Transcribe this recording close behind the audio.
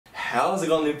How's it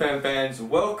going, fans?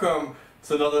 Welcome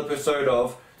to another episode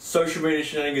of Social Media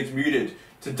Shenanigans Muted.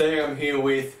 Today I'm here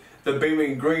with the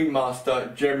beaming green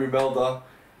master, Jeremy Melder,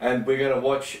 and we're going to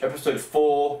watch episode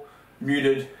 4,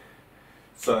 Muted.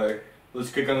 So,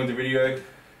 let's get going with the video.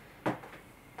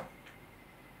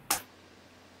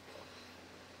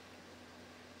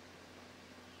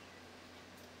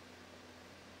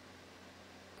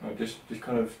 Just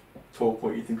kind of talk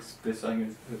what you think they're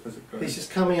saying as it goes. He's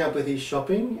just coming up with his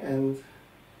shopping, and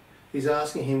he's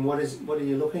asking him, what are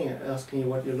you looking at? Asking you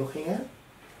what you're looking at,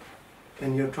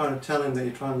 and you're trying to tell him that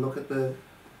you're trying to look at the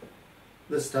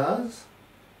stars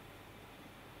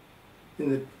in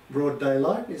the broad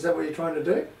daylight. Is that what you're trying to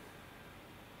do?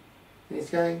 And he's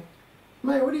going,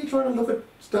 mate, what are you trying to look at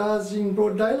stars in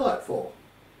broad daylight for?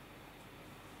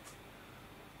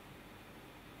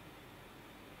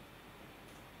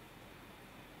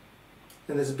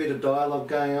 And there's a bit of dialogue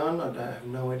going on. I have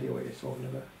no idea what you're talking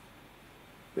about.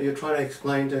 But you're trying to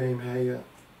explain to him how you're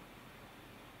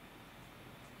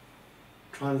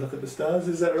trying to look at the stars.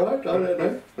 Is that right? I don't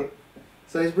know.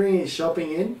 So he's bringing his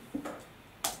shopping in.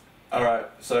 Alright,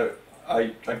 so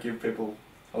I let people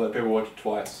watch it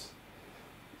twice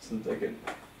so that they can...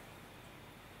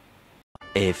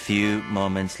 A few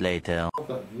moments later. I've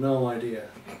got no idea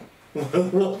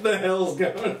what the hell's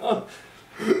going on.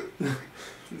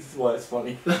 This is why it's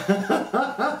funny. Oh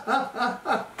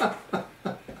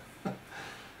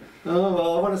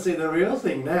well, I want to see the real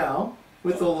thing now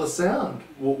with all the sound.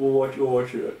 We'll watch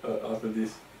it after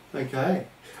this. Okay.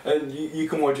 And you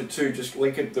can watch it too. Just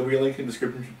link it. There'll be a link in the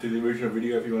description to the original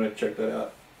video if you want to check that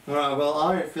out. All right. Well,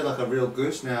 I feel like a real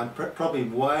goose now. Probably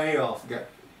way off,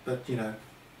 but you know,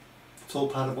 it's all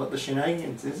part of what the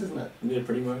shenanigans is, isn't it? Yeah,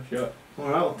 pretty much. Yeah. All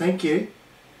right. Well, thank you.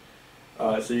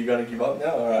 Alright, so you're going to give up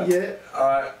now? Alright. Yeah.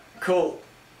 Alright, cool.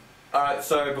 Alright,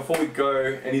 so before we go,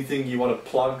 anything you want to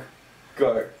plug?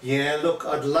 Go. Yeah, look,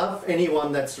 I'd love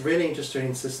anyone that's really interested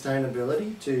in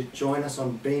sustainability to join us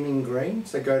on Beaming Green.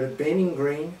 So go to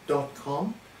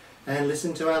beaminggreen.com and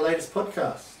listen to our latest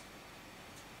podcast.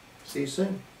 See you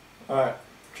soon. Alright,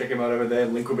 check him out over there.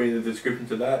 Link will be in the description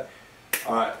to that.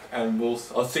 Alright, and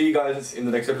I'll see you guys in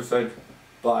the next episode.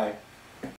 Bye.